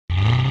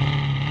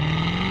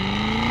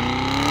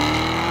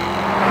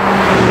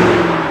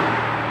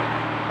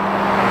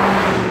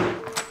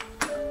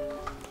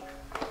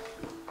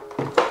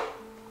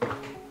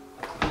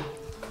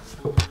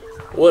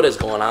What is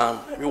going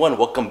on, everyone?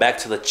 Welcome back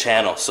to the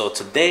channel. So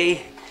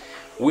today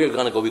we're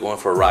gonna be going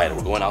for a ride.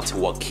 We're going out to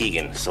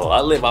Waukegan. So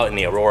I live out in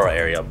the Aurora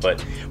area,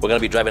 but we're gonna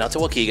be driving out to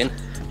Waukegan.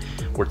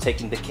 We're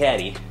taking the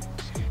caddy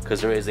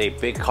because there is a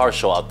big car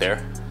show out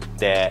there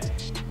that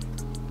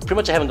pretty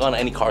much I haven't gone to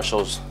any car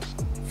shows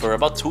for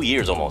about 2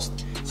 years almost.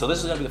 So this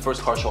is gonna be the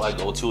first car show I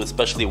go to,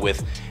 especially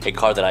with a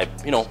car that I,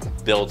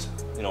 built.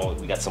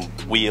 We got some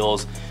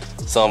wheels,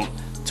 some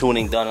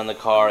tuning done on the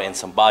car, and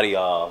some body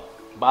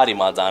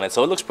mods on it.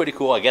 So it looks pretty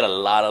cool. I get a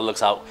lot of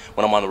looks out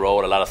when I'm on the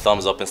road, a lot of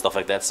thumbs up and stuff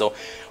like that. So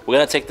we're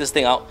gonna take this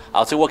thing out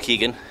to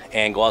Waukegan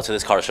and go out to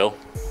this car show.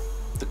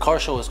 The car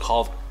show is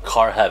called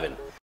Car Heaven.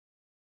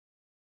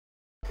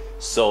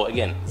 So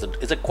again,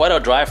 it's quite a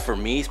drive for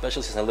me,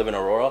 especially since I live in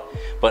Aurora.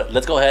 But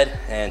let's go ahead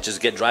and just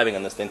get driving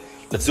on this thing.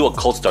 Let's do a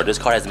cold start. This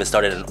car hasn't been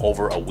started in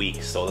over a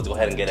week. So let's go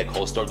ahead and get a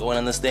cold start going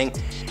on this thing,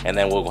 and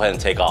then we'll go ahead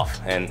and take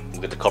off and we'll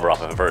get the cover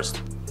off of it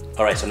first.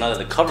 All right, so now that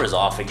the cover is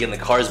off, again, the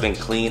car has been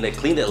cleaned. They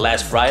cleaned it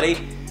last Friday.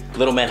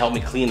 Little man helped me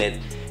clean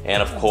it.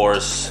 And of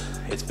course,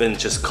 it's been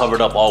just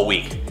covered up all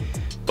week.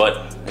 But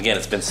again,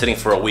 it's been sitting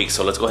for a week.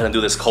 So let's go ahead and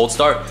do this cold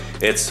start.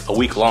 It's a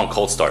week-long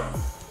cold start.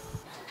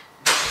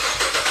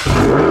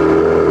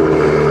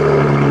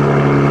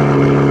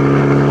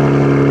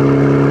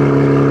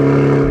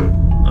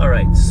 All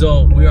right,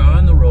 so we are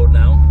on the road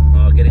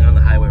now, getting on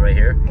the highway right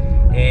here.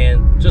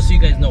 And just so you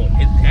guys know,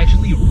 it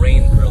actually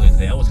rained earlier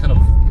today. I was kind of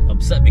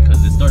upset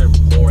because it started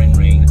pouring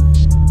rain.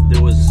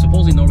 There was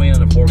supposedly no rain on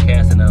the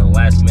forecast, and then the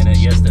last minute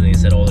yesterday they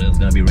said, oh, it was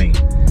gonna be rain.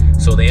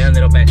 So they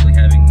ended up actually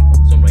having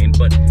some rain,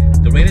 but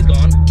the rain is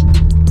gone.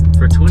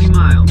 For 20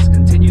 miles,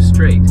 continue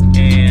straight.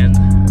 And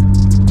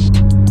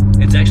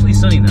it's actually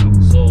sunny now.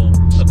 So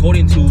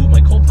according to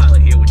my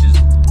co-pilot here, which is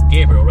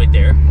Gabriel right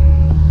there,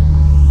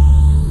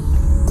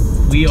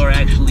 we are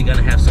actually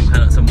gonna have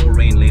some more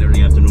rain later in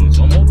the afternoon.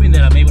 So I'm hoping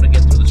that I'm able to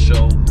get through the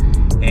show,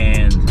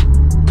 and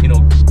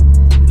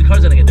the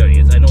car's gonna get dirty.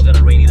 I know it's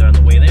gonna rain either on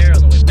the way there, on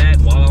the way back,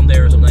 while I'm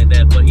there, or something like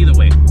that. But either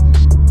way,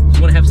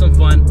 just wanna have some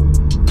fun.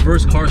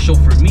 First car show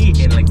for me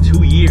in like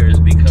 2 years,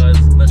 because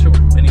I'm not sure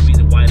any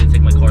reason why I didn't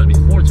take my cars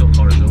before to a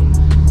car show,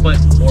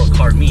 or a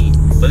car meet.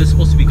 But it's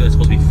supposed to be good. It's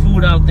supposed to be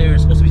food out there.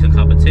 It's supposed to be some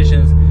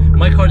competitions.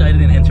 My car, I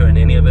didn't enter in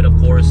any of it, of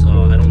course.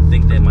 I don't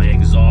think that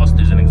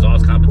there's an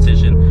exhaust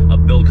competition, a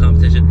build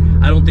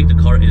competition. I don't think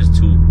the car is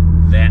to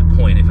that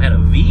point. If I had a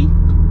V,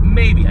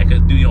 maybe I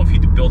could do, if you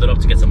build it up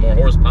to get some more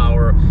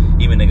horsepower,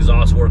 even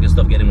exhaust work and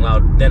stuff getting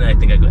loud, then I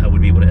think I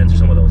would be able to enter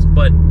some of those.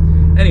 But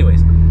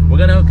anyways, we're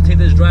gonna continue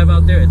this drive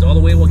out there. It's all the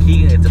way to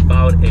Waukegan. It's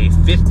about a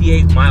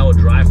 58-mile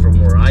drive from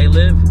where I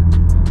live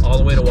all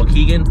the way to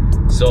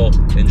Waukegan. So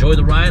enjoy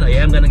the ride. I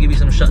am gonna give you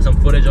some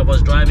footage of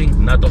us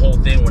driving. Not the whole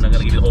thing. We're not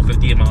gonna give you the whole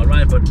 58-mile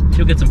ride, but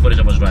you'll get some footage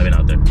of us driving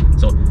out there.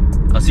 So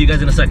I'll see you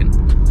guys in a second.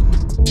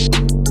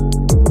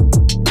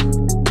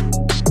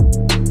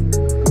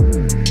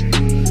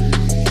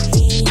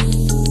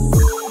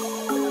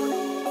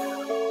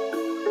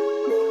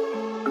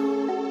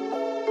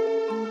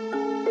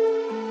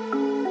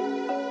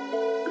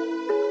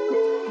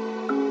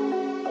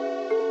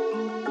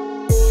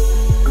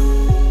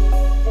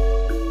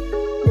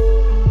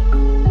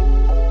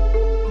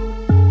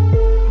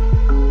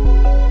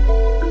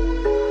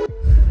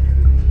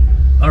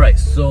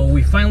 So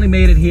we finally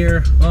made it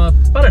here,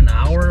 about an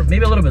hour,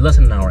 maybe a little bit less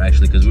than an hour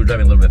actually, because we were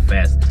driving a little bit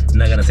fast. I'm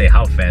not gonna say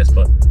how fast,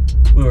 but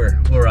we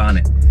were on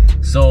it.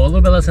 So a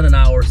little bit less than an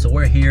hour. So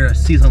we're here. I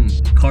see some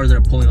cars that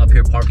are pulling up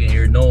here, parking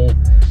here. No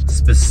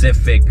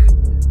specific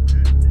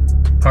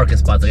parking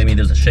spots. I mean,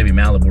 there's a Chevy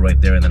Malibu right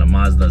there, and then a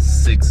Mazda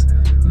 6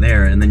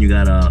 there, and then you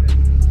got a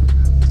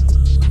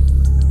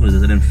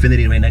an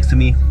Infiniti right next to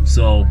me.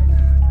 So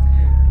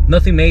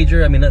nothing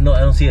major. I mean, no, I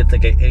don't see it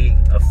like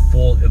a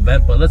full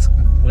event, but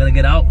we're gonna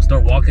get out,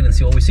 start walking, and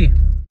see what we see.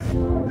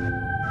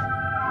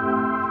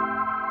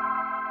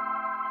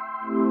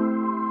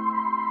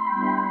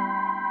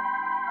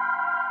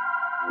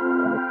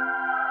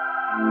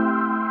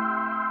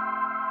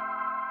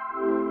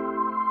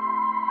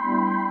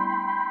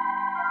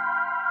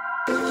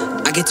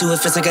 I get to it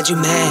first, I got you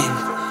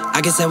mad. I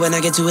guess that when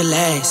I get to it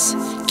last.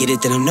 Get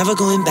it, then I'm never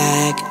going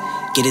back.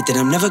 Get it, then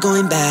I'm never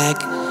going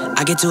back.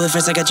 I get to it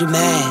first, I got you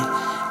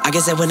mad. I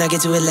guess that when I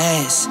get to it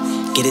last.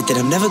 Get it, then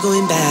I'm never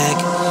going back.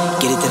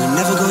 Get it, then I'm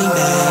never going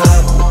back.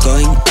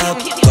 Going up,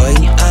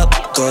 going up,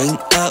 going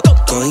up,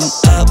 going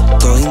up,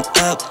 going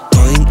up,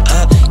 going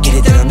up.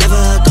 Get it, then I'm never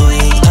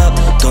going up,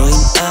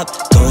 going up,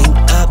 going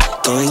up,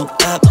 going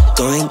up,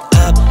 going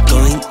up,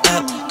 going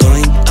up,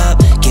 going up.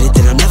 Get it,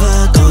 then I'm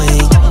never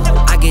going.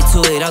 I get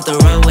to it out the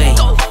runway.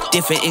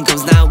 Different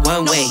incomes, not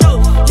one way.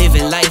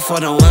 Living life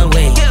on a one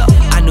way.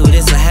 I knew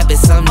this would happen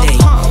someday.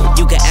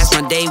 You can ask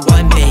my day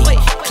one day.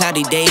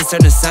 Cloudy days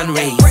turn to sun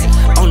rays.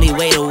 Only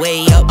way to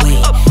way up way.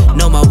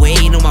 Know my way,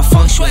 know my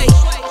feng shui.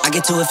 I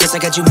get to it first, I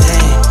got you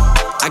mad.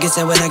 I guess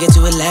that when I get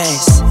to it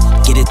last.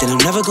 Get it, then I'm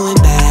never going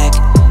back.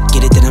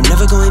 Get it, then I'm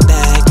never going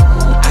back.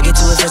 I get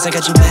to it first, I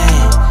got you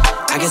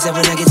mad. I guess that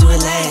when I get to it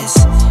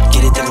last.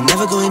 Get it, then I'm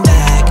never going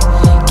back.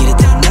 Get it,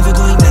 then I'm never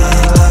going back.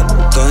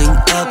 Going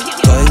up,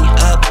 going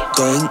up,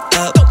 going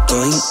up,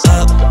 going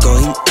up,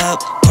 going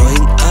up,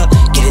 going up.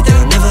 Get it that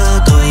I'm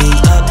never going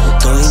up,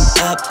 going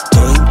up,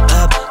 going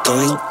up,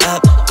 going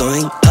up,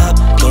 going up,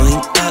 going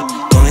up,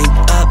 going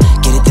up.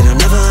 Get it that I'm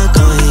never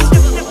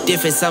going.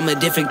 Different summer,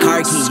 different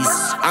car keys.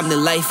 I'm the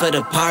life of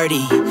the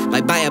party.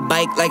 Might buy a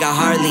bike like a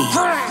Harley.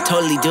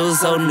 Totally do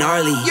so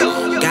gnarly.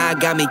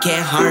 God got me,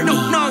 can't harm me.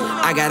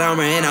 I got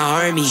armor and an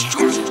army.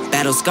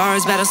 Battle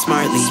scars, battle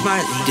smartly.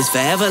 Just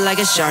forever like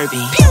a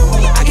Sharpie.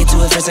 I get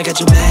to it first, I got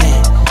you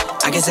mad.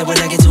 I guess that when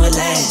I get to it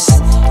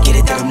last. Get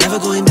it that I'm never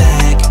going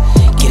back.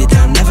 Get it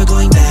that I'm never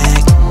going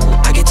back.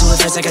 I get to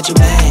it first, I got you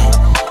mad.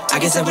 I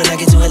guess that when I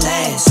get to it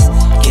last.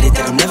 Get it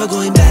that I'm never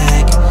going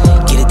back.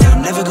 Get it that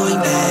I'm never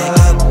going back.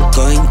 Up,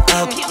 going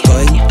up,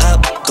 going up,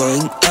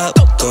 going up,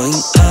 going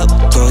up,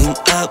 going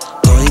up,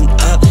 going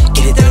up.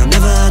 Get it that I'm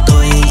never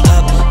going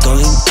up,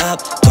 going up,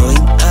 going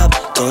up,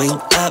 going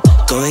up,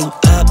 going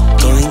up,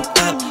 going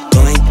up,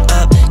 going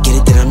up. Get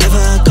it that I'm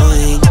never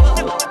going.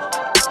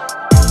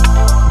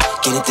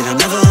 Get it that I'm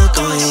never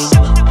going.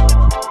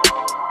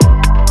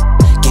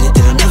 Get it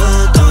that I'm never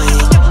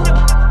going.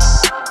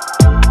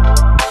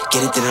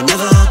 Get it that I'm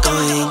never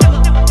going.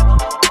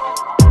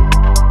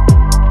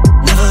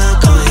 Never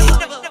going.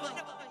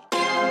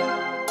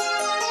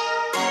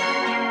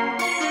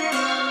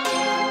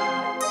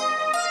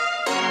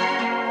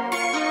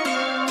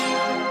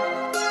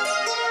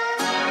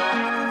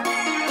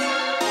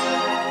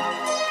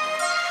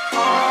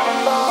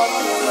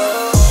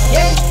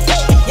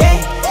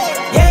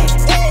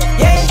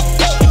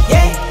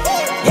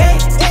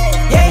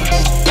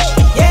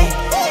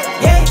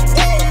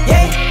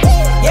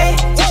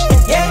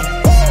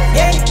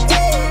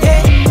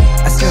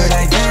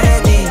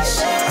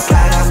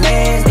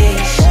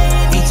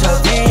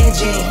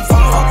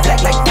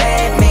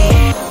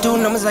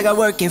 Like I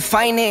work in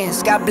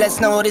finance. God bless,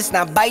 no, this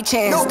not by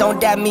chance. Don't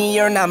dab me,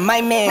 you're not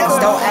my man.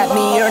 Don't at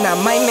me, you're not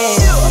my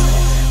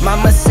man.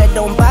 Mama said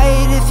don't buy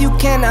it if you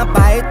cannot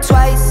buy it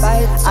twice.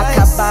 I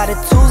cop by the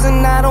tools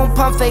and I don't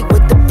pump fake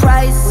with the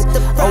price.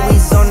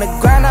 Always on the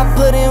grind, I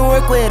put in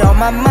work with all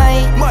my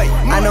might.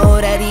 I know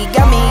that he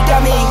got me,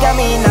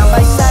 not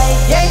by sight.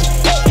 Yeah,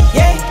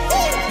 yeah,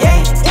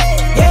 yeah,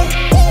 yeah,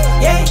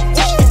 yeah,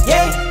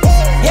 yeah,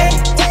 yeah,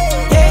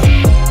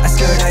 yeah. I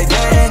skirt like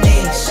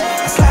bandage,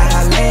 I slide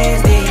out lands.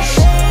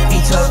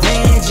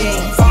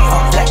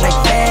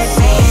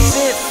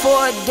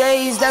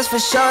 Days, that's for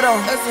sure though.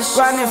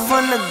 Grinding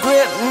from the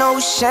grip, no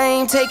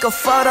shame, take a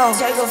photo.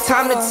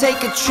 Time to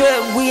take a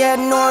trip, we head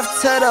north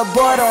to the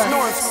border.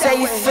 Say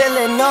you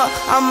feeling up,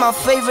 I'm my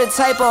favorite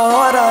type of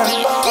hoarder.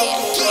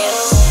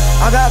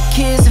 I got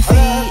kids to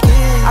feed,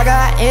 I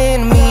got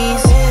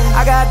enemies,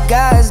 I got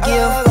guys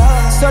give,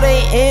 so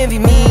they envy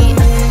me.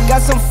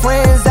 Got some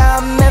friends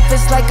out in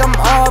Memphis like I'm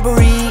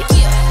Aubrey.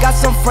 Got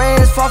some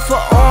friends fought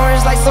for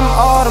orange like some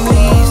autumn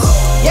leaves.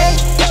 Yeah,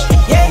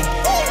 yeah,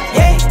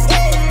 yeah.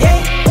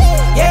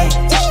 Yeah,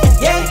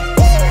 yeah,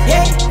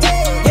 yeah,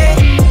 yeah.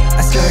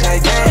 I skirt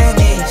like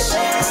vanish,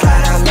 I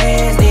slide out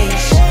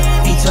landish.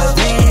 V12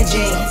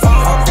 engine,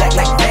 all black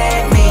like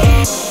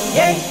Batman.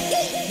 Yeah,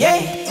 yeah,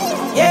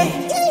 yeah,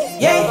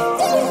 yeah,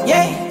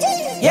 yeah,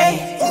 yeah,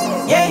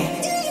 yeah,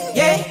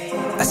 yeah.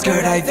 I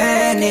skirt like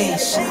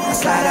vanish, I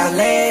slide out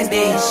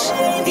landish.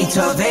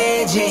 V12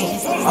 engine,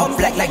 all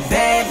black like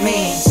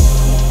Batman.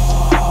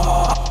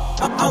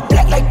 All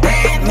black like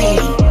Batman.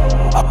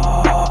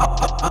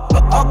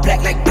 All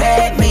black like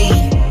bad me.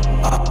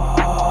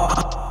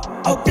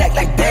 All black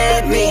like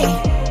bad me.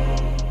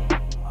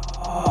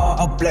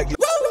 All black like.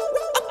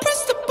 I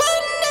press the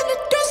button and the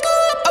doors go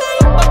up.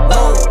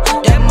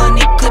 Whoa, that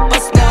money clip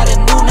us now, the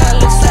new now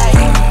looks like.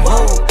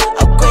 Whoa,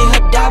 upgrade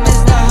her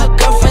diamonds, now her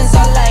girlfriends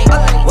are like.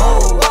 Whoa,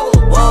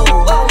 whoa,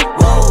 whoa,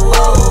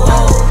 whoa,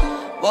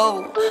 whoa.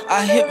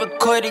 I hit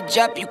record a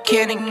drop, you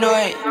can't ignore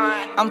it.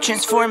 I'm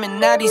transforming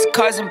now these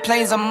cars and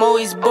planes, I'm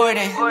always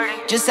boarding.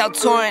 Just out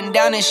touring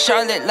down in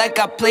Charlotte like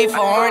I play for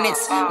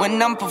Hornets.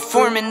 When I'm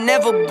performing,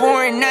 never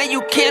boring, now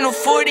you can't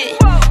afford it.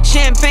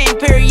 Champagne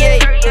Perrier,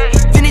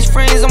 finished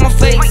friends on my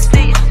face.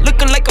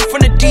 Looking like I'm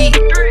from the deep,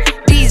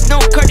 these no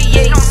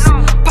Cartiers.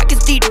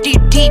 Pockets deep,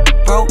 deep, deep,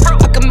 bro.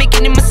 I can make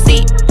it in my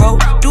seat, bro.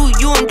 Do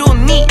you, I'm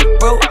doing me,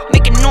 bro.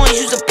 Making noise,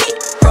 use a peep,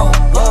 bro.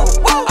 Whoa,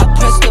 whoa. I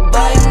press the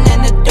button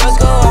and the doors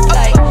go up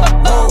like.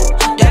 Whoa,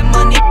 that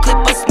money clip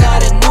us now,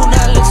 the new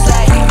now looks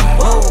like.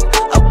 Whoa,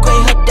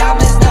 upgrade her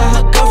diamonds, now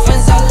her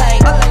girlfriends are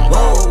like.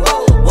 Whoa,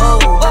 whoa, whoa,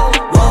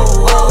 whoa,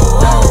 whoa,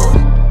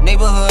 whoa.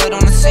 Neighborhood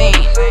on the scene,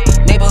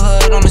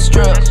 neighborhood on the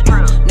strip.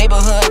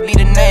 Neighborhood be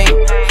the name,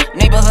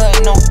 neighborhood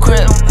no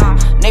crib.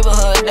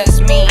 Neighborhood that's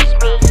me,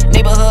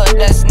 neighborhood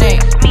that's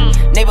Nick.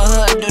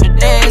 Neighborhood do the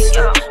dance,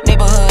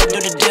 neighborhood do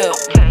the dip.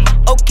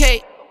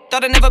 Okay,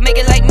 thought I'd never make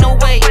it like no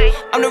way.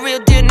 I'm the real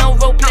deal, no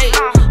role play.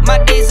 My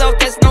days off,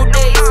 that's no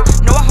days.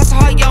 No, I hustle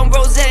hard, young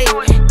rose.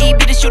 E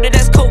be the shooter,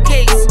 that's cold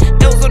case.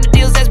 Those on the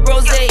deals, that's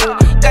brose.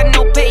 Got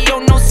no pay, yo,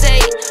 no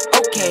say.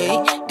 Okay,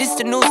 this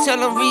the new tell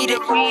them read it.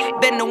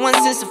 Been the one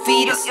since a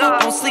fetus.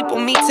 Don't sleep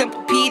on me,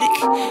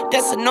 Tempur-Pedic.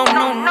 That's a no,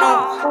 no,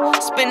 no.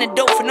 Spending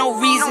dope for no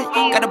reason.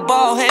 Got a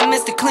bald head,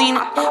 Mr.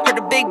 Cleaner. Heard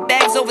the big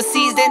bags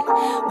overseas, then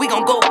we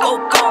gon' go, go,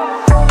 go.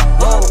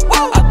 Whoa,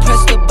 I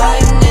press the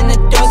button and the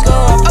doors go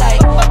off like,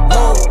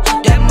 whoa.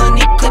 That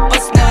money clip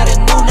us now, the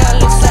new now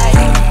looks like,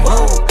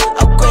 whoa.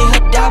 Upgrade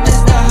her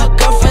diamonds, now her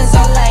girlfriends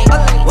are like,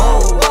 whoa,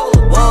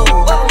 whoa,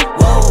 whoa,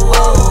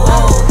 whoa,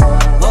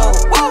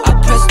 whoa. I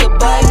press the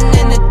button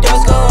and the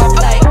doors go off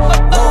like,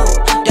 whoa.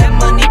 That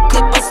money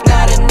clip us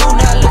now, the new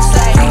now looks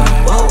like,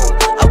 whoa.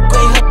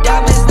 Upgrade her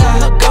diamonds,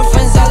 now her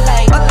girlfriends are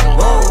like,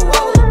 whoa,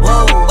 whoa,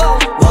 whoa,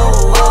 whoa,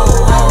 whoa.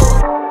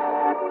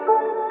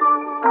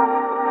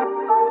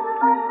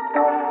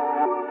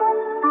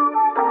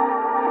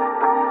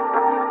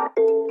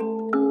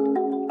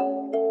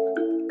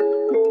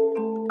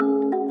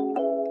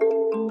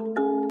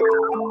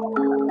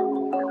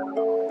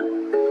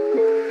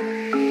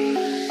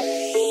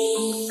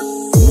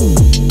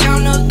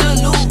 Count up the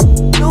loot,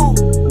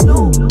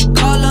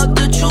 call up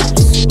the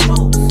troops.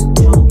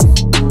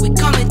 We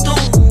coming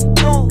through,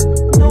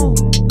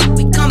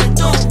 we coming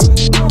through.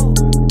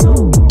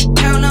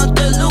 Count up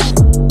the loot,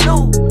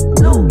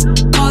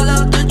 call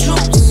up the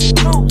troops.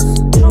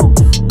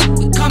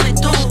 We coming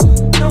through,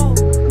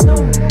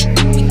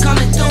 we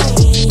coming through.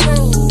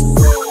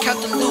 Count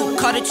the loot,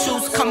 call the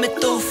troops coming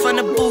through. From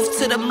the booth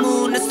to the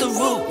moon, that's the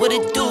route. What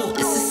it do?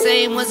 It's the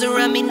same ones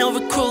around me, no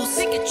recruits.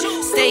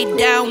 Stay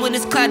down when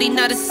it's cloudy,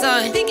 not the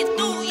sun.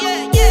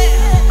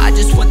 I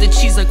just want the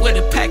cheese like where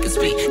the Packers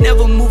be.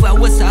 Never move out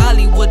west to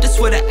Hollywood, that's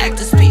where the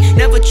actors be.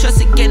 Never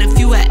trust again if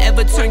you had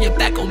ever turned your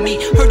back on me.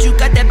 Heard you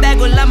got that bag,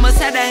 well I must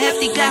have a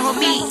hefty guy on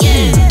me,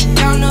 yeah.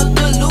 Count up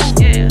the loot,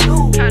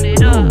 count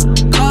it up.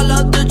 Call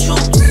up the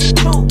troops.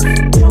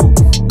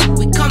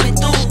 We coming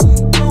through,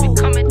 we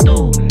coming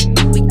through,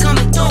 we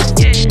coming through,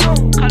 yeah. Call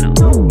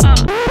up.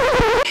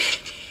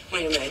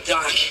 Wait a minute,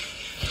 Doc.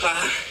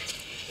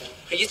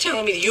 Are you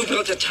telling me that you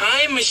built a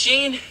time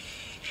machine?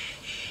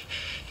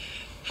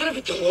 Out of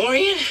a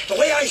DeLorean? The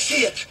way I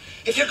see it,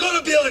 if you're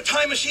gonna build a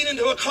time machine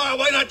into a car,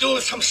 why not do it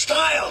with some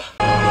style?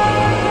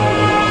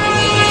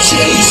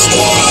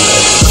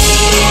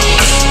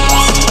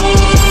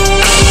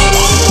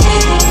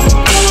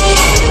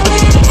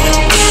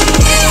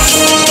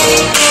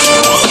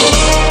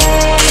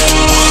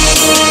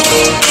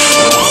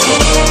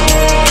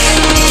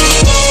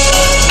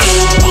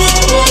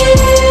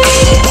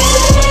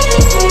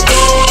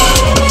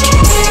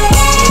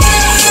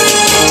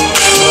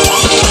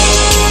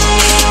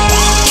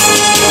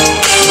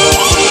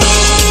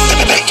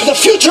 The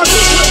future!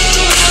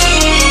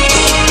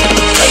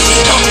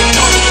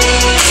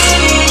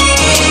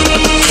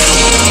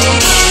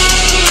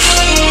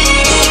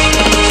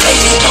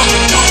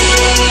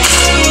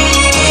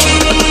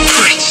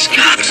 Great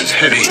Scott, this is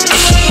heavy.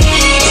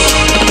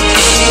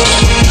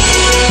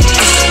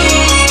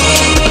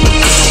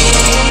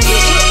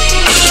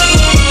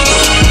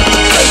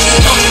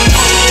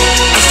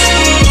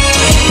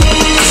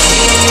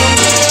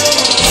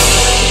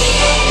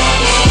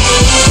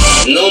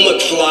 No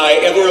McFly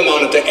ever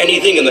amounted to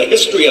anything in the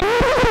history of... We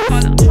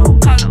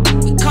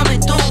coming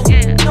through,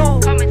 yeah.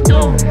 Coming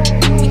through,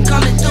 we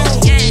coming through,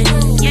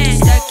 yeah.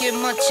 Stacking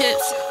my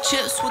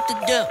chips with the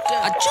dip.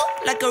 I jump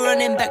like a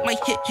running back, my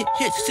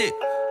hit sick.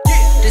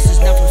 This is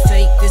not for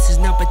fake, this is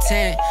not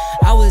pretend.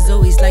 I was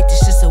always like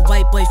this, just a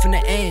white boy from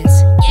the ends.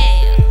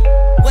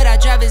 Yeah. What I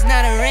drive is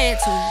not a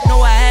rental.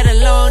 No, I had a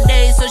long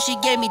day, so she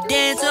gave me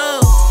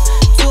dental.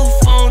 2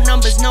 phone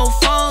numbers, no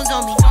phones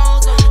on me.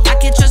 I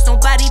can't trust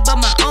nobody but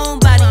my own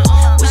body.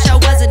 Wish I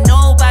was a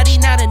nobody,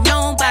 not a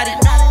known body.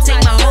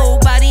 Take my whole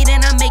body,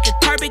 then I make a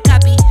carbon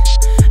copy.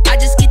 I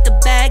just get the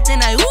bag,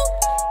 then I whoop.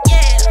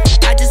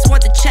 Yeah, I just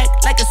want the check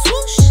like a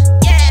swoosh.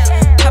 Yeah,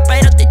 pop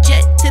right up the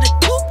jet to the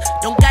coupe.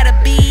 Don't gotta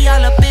be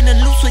all up in the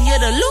loops when you're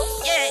the loop.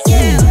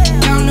 Yeah,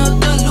 count up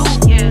the loot,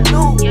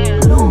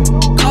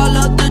 call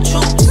up the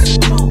troops.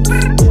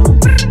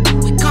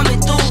 We coming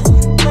through,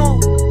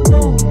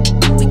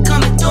 we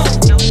coming through.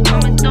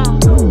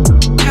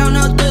 Count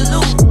up the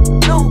loot,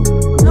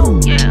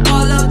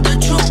 call up the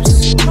troops.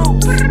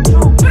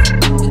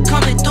 We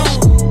coming through,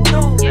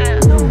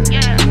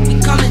 we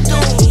coming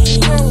through.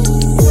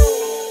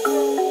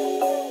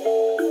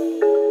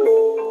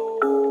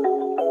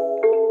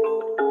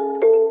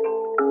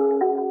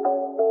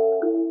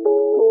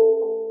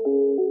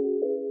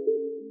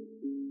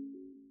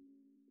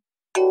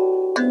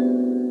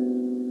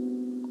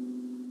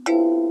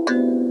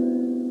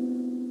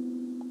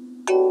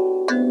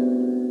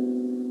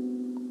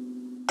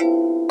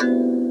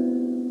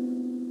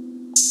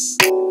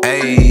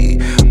 Ayy,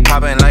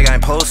 poppin' like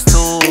I'm supposed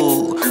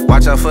to.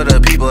 Watch out for the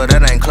people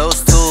that ain't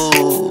close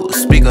to.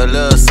 Speak a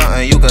little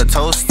something you could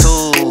toast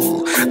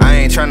to. I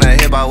ain't tryna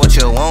hear about what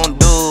you won't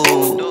do.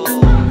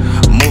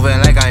 Moving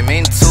like I'm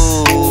into.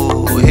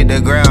 Hit the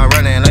ground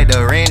running like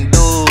the rent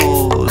do.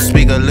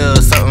 Speak a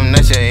little something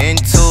that you're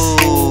into.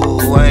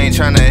 I ain't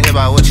tryna hear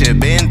about what you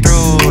been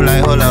through.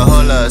 Like hold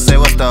up, say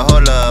what's the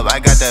hold up. I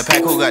got the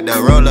pack, who got the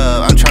roll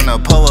up? I'm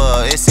tryna pull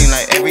up. It seem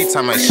like every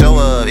time I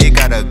show up, it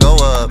gotta go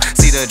up.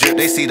 See the drip,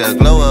 they see the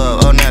glow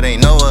up. Oh, now they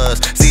know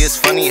us. See, it's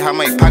funny how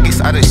my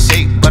pockets out of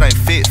shape, but I'm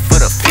fit for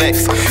the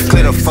flex.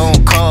 Clear the phone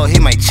call, hit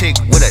my chick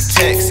with a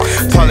text.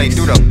 Parlay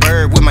through the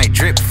bird with my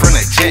drip from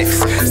the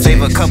jets.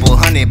 Save a couple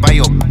hundred, buy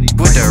your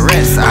with the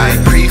rest.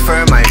 I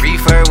prefer my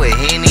reefer with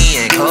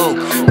Henny and Coke.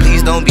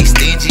 Please don't be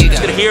stingy.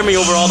 You can hear me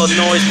over all the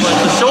noise, but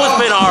the show has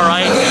been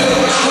alright.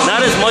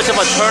 Not as much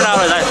of a turnout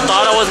as I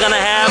thought I was gonna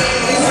have.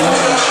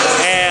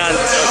 And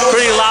it's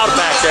pretty loud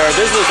back there.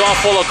 This was all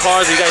full of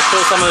cars. You guys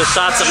saw some of the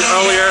shots of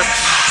earlier.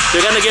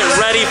 They're gonna get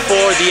ready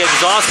for the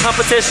exhaust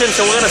competition,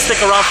 so we're gonna stick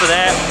around for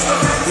that.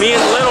 Me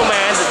and Little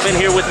Man has been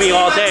here with me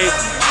all day.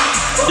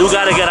 Do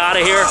gotta get out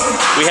of here.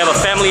 We have a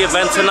family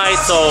event tonight,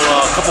 so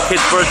a couple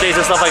kids' birthdays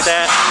and stuff like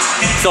that.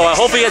 So I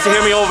hope you guys can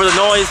hear me over the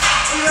noise.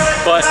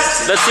 But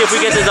let's see if we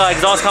get this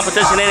exhaust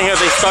competition in here.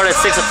 They start at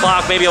 6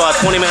 o'clock, maybe about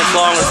 20 minutes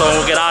long or so, and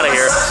we'll get out of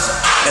here.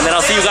 And then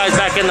I'll see you guys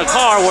back in the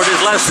car where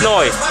there's less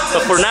noise.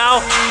 But for now,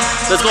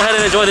 let's go ahead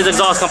and enjoy this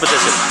exhaust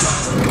competition.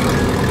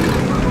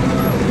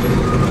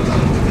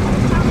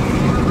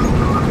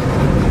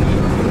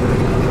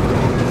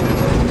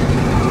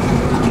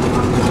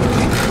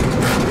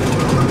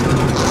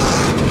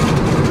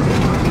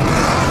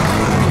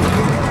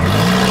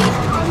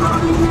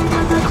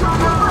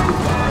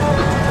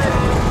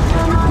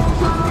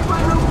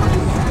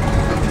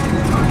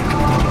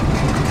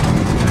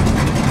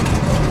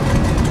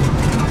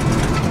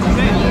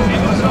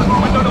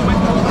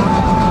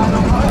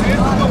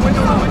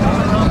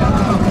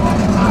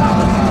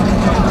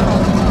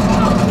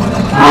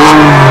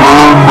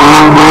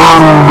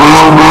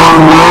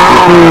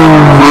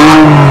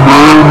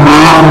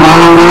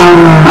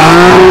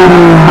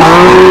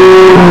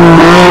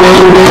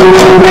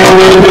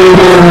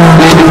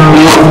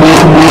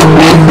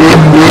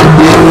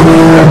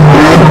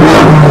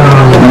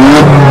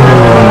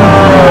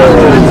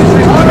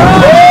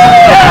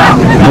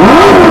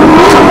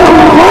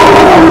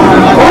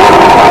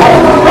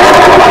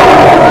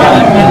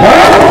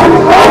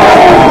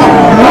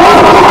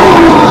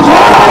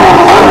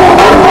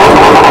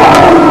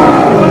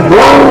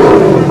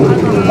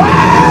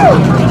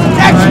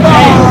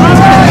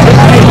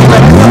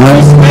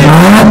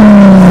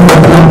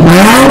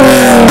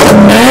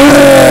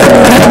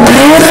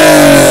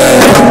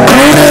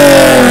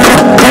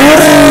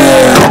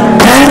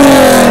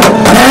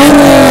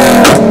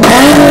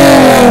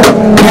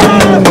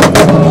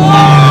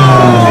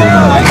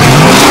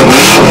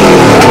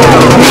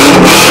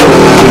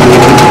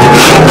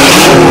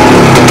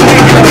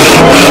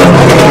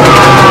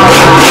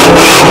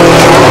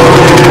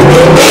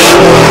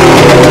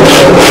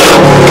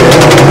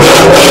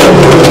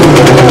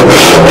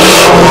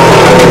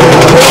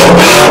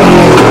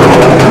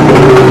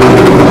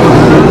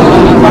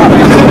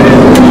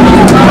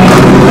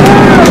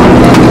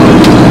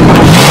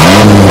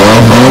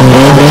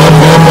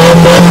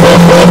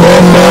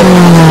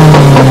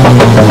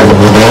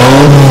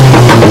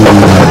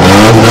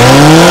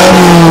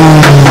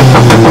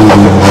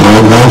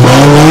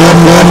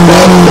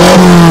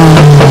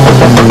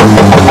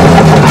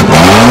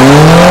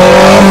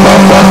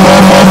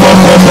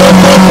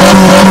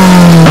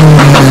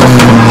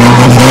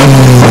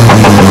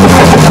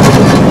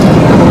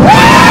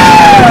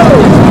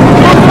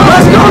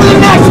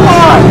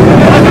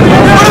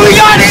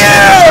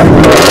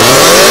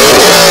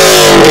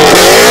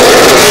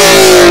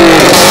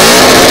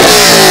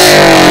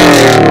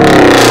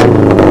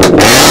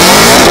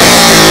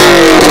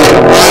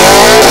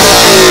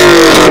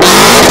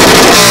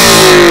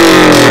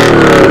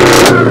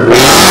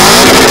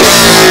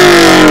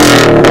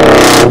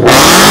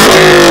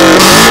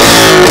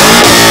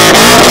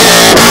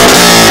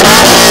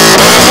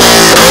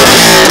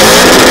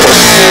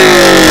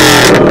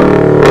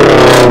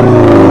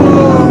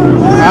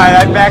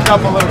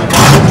 up a little bit.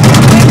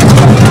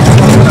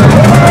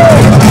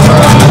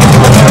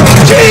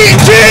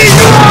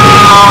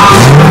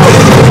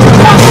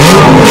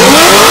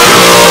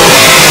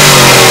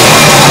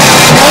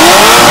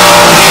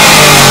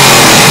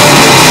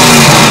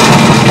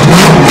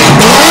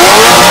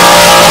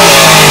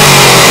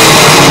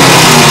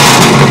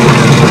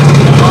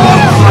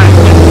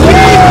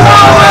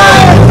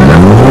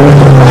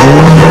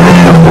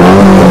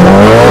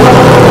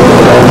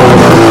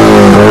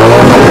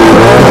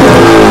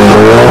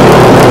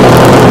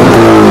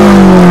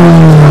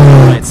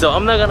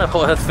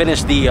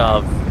 Finish the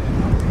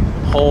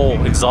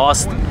whole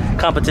exhaust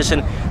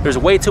competition. There's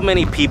way too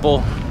many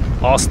people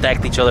all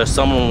stacked each other.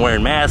 Some of them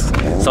wearing masks,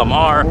 some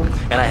are,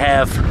 and I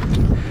have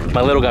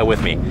my little guy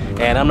with me.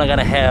 And I'm not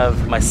gonna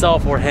have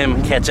myself or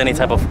him catch any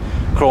type of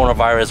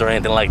coronavirus or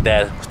anything like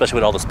that, especially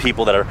with all those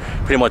people that are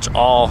pretty much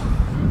all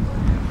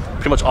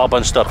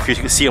bunched up. If you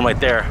can see them right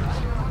there.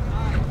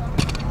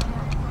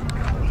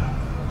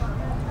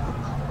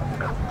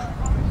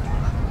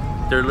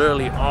 They're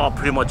literally all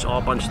pretty much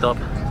all bunched up.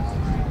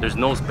 There's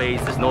no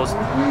space, there's no,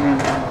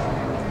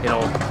 you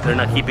know, they're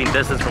not keeping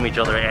distance from each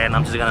other, and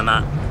I'm just gonna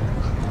not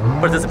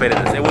participate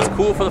in this. It was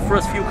cool for the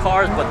first few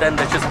cars, but then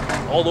there's just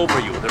all over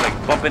you. They're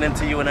like bumping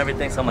into you and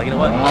everything. So I'm like, you know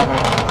what?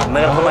 I'm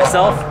not gonna put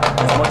myself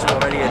as much as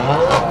already in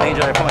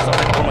danger. I put myself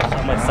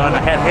on my son.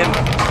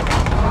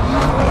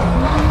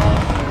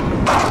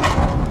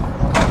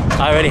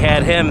 I already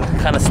had him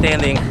kind of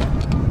standing.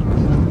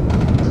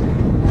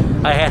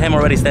 I had him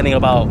already standing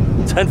about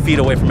 10 feet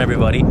away from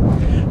everybody.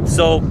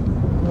 So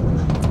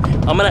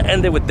I'm gonna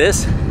end it with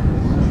this.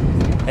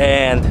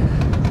 And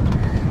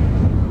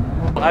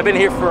I've been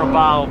here for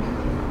about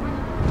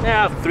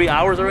 3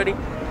 hours already.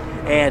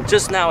 And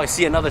just now I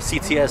see another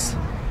CTS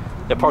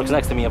that parks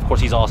next to me. Of course,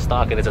 he's all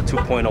stock and it's a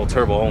 2.0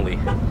 turbo only,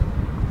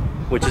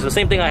 which is the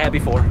same thing I had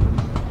before.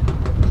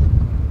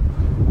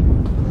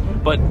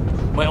 But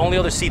my only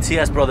other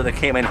CTS brother that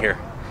came in here,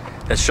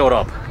 that showed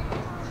up,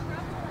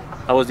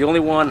 I was the only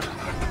one.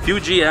 Few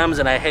GMs,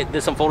 and I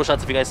did some photo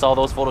shots. If you guys saw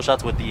those photo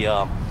shots with the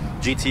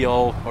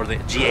GTO or the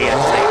GA,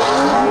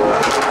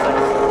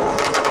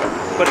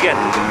 but again.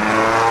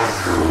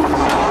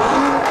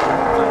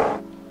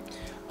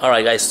 All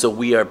right, guys. So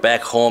we are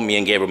back home. Me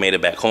and Gabriel made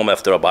it back home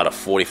after about a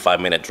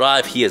 45-minute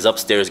drive. He is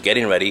upstairs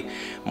getting ready.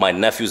 My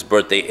nephew's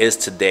birthday is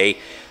today.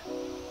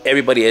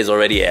 Everybody is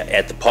already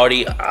at the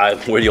party.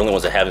 We're the only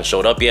ones that haven't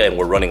showed up yet, and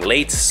we're running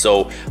late.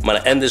 So I'm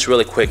gonna end this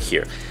really quick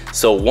here.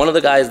 So one of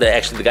the guys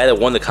that the guy that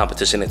won the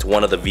competition, it's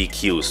one of the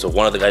VQs. So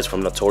one of the guys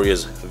from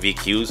Notorious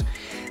VQs,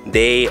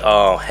 they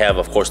have,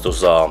 of course,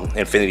 those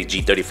Infinity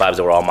G35s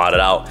that were all modded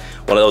out.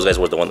 One of those guys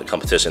was the one in the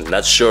competition.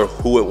 Not sure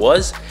who it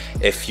was.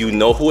 If you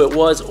know who it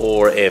was,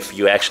 or if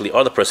you actually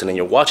are the person and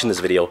you're watching this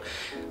video,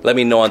 let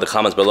me know in the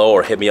comments below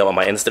or hit me up on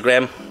my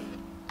Instagram.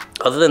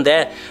 Other than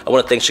that, I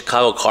want to thank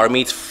Chicago Car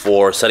Meets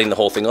for setting the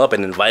whole thing up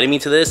and inviting me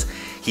to this.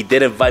 He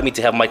did invite me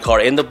to have my car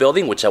in the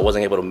building, which I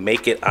wasn't able to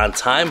make it on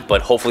time,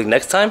 but hopefully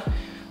next time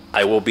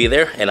I will be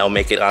there and I'll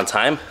make it on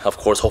time. Of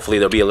course, hopefully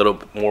there'll be a little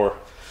bit more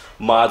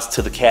mods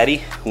to the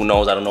Caddy. Who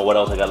knows? I don't know what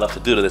else I got left to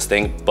do to this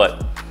thing,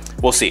 but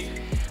we'll see.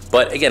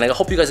 But again, I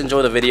hope you guys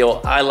enjoy the video.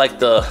 I like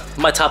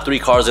my top 3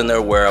 cars in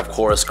there were, of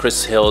course,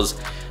 Chris Hill's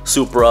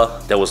Supra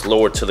that was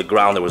lowered to the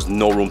ground. There was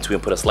no room to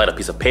even put a slight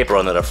piece of paper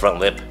under the front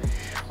lip.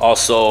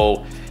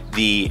 Also,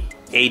 the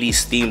 80s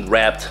steam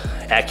wrapped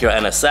Acura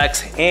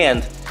NSX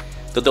and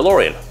the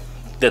DeLorean.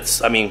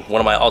 That's, I mean,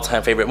 one of my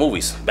all-time favorite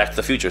movies, Back to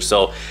the Future.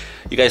 So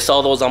you guys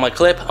saw those on my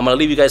clip. I'm gonna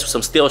leave you guys with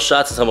some still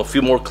shots and a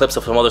few more clips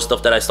of some other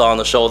stuff that I saw on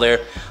the show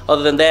there.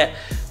 Other than that,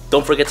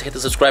 don't forget to hit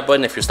the subscribe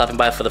button if you're stopping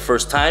by for the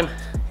first time.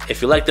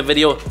 If you liked the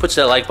video, put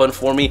that like button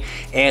for me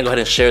and go ahead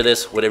and share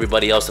this with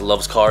everybody else that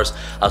loves cars.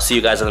 I'll see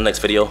you guys in the next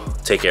video.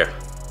 Take care.